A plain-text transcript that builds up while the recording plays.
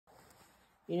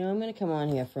I'm going to come on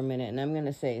here for a minute and I'm going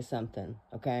to say something,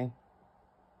 okay?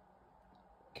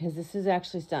 Because this is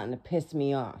actually starting to piss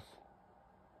me off.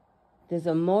 There's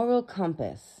a moral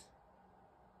compass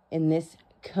in this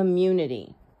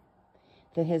community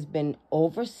that has been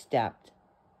overstepped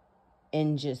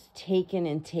and just taken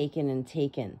and taken and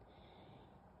taken.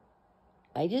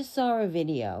 I just saw a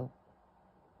video.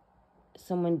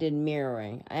 Someone did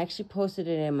mirroring. I actually posted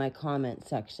it in my comment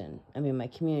section. My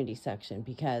community section,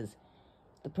 because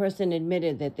the person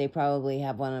admitted that they probably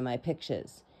have one of my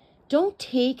pictures. Don't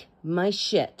take my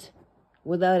shit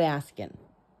without asking.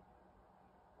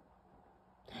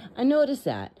 I noticed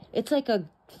that. It's like a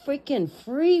freaking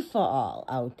free-for-all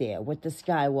out there with the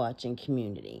sky watching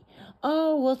community.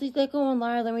 Oh, well, they're going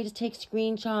live. Let me just take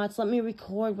screenshots. Let me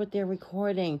record what they're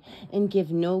recording and give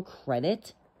no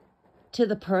credit to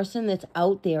the person that's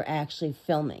out there actually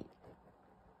filming.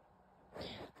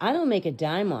 I don't make a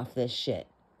dime off this shit.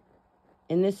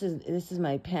 And this is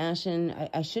my passion.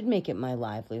 I should make it my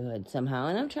livelihood somehow.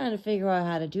 And I'm trying to figure out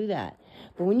how to do that.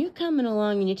 But when you're coming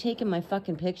along and you're taking my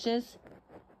fucking pictures,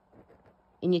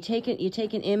 and you're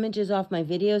taking images off my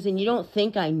videos, and you don't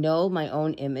think I know my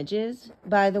own images,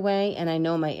 by the way, and I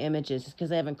know my images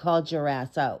because I haven't called your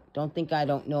ass out. Don't think I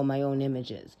don't know my own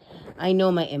images. I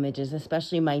know my images,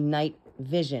 especially my night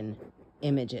vision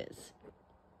images.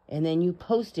 And then you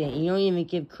post it, and you don't even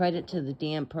give credit to the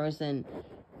damn person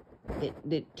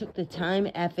that took the time,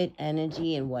 effort,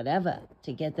 energy, and whatever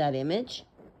to get that image.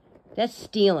 That's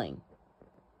stealing.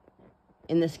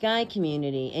 In the sky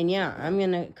community, and yeah, I'm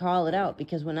going to call it out,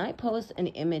 because when I post an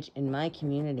image in my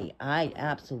community, I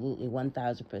absolutely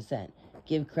 1000%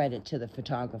 give credit to the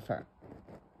photographer,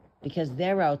 because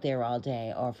they're out there all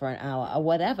day or for an hour or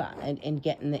whatever and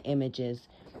getting the images,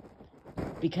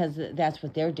 because that's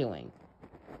what they're doing.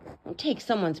 Don't take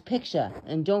someone's picture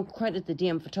and don't credit the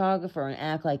damn photographer and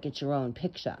act like it's your own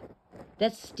picture.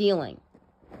 That's stealing.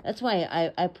 That's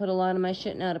why I put a lot of my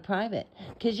shit out of private,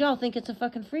 because y'all think it's a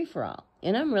fucking free-for-all.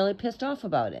 And I'm really pissed off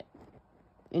about it.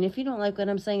 And if you don't like what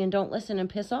I'm saying, don't listen and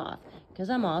piss off, because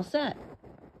I'm all set.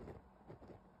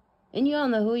 And you all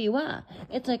know who you are.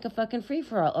 It's like a fucking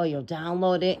free-for-all. Oh, you'll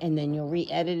download it, and then you'll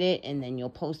re-edit it, and then you'll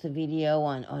post a video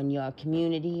on your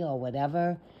community or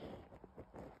whatever.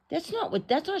 That's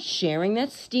not sharing,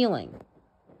 that's stealing.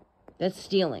 That's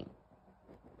stealing.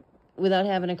 Without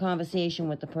having a conversation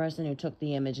with the person who took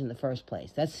the image in the first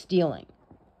place. That's stealing.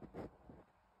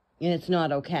 And it's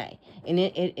not okay. And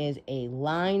it is a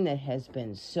line that has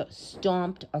been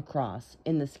stomped across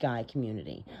in the sky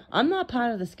community. I'm not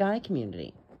part of the sky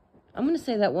community. I'm going to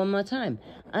say that one more time.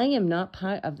 I am not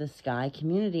part of the sky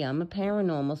community. I'm a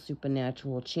paranormal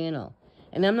supernatural channel.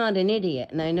 And I'm not an idiot.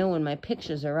 And I know when my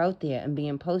pictures are out there and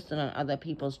being posted on other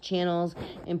people's channels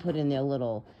and put in their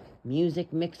little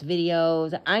music mix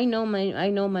videos, I know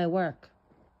my work.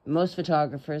 Most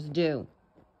photographers do.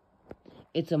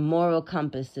 It's a moral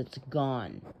compass that's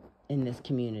gone in this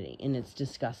community, and it's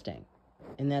disgusting.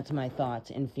 And that's my thoughts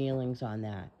and feelings on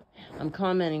that. I'm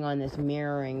commenting on this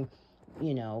mirroring,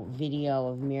 video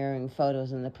of mirroring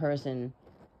photos, and the person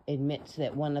admits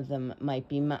that one of them might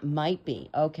be.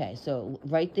 Okay, so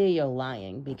right there you're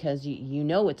lying, because you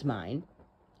know it's mine,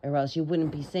 or else you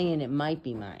wouldn't be saying it might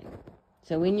be mine.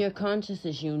 So in your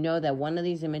consciousness, you know that one of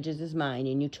these images is mine,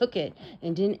 and you took it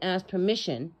and didn't ask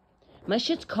permission. My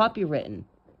shit's copywritten.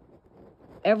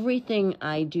 Everything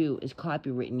I do is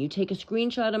copywritten. You take a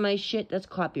screenshot of my shit, that's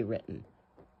copywritten.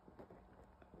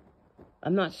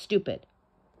 I'm not stupid.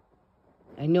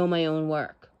 I know my own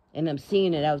work. And I'm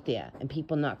seeing it out there, and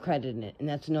people not crediting it, and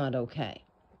that's not okay.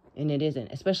 And it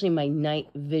isn't, especially my night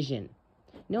vision.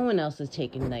 No one else is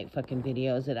taking night fucking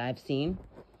videos that I've seen.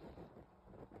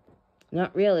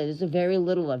 Not really. There's a very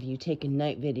little of you taking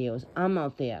night videos. I'm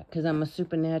out there because I'm a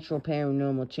supernatural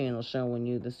paranormal channel showing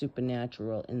you the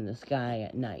supernatural in the sky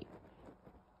at night.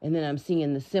 And then I'm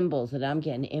seeing the symbols that I'm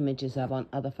getting images of on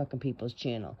other fucking people's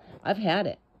channel. I've had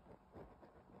it.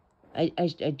 I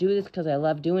do this because I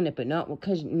love doing it, but not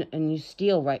because, and you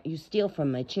steal, right? You steal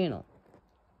from my channel.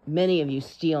 Many of you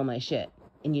steal my shit,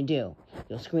 and you do.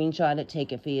 You'll screenshot it,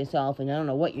 take it for yourself, and I don't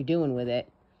know what you're doing with it.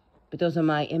 But those are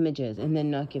my images, and then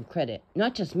not give credit.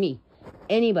 Not just me.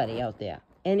 Anybody out there.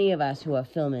 Any of us who are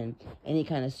filming any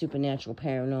kind of supernatural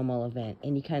paranormal event,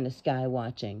 any kind of sky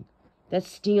watching.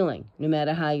 That's stealing, no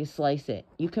matter how you slice it.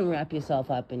 You can wrap yourself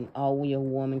up in all your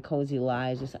warm and cozy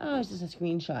lies. Just, it's just a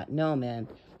screenshot. No, man,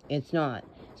 it's not.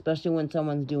 Especially when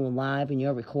someone's doing live and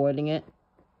you're recording it.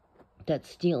 That's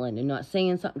stealing. They're not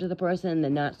saying something to the person, and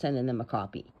they're not sending them a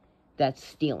copy. That's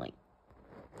stealing.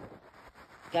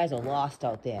 Guys are lost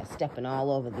out there, stepping all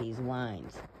over these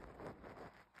lines.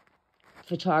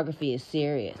 photography is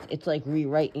serious. It's like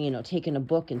rewriting, taking a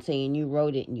book and saying you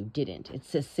wrote it and you didn't.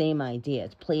 It's the same idea.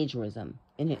 It's plagiarism.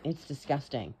 And it's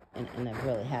disgusting. And I've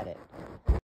really had it.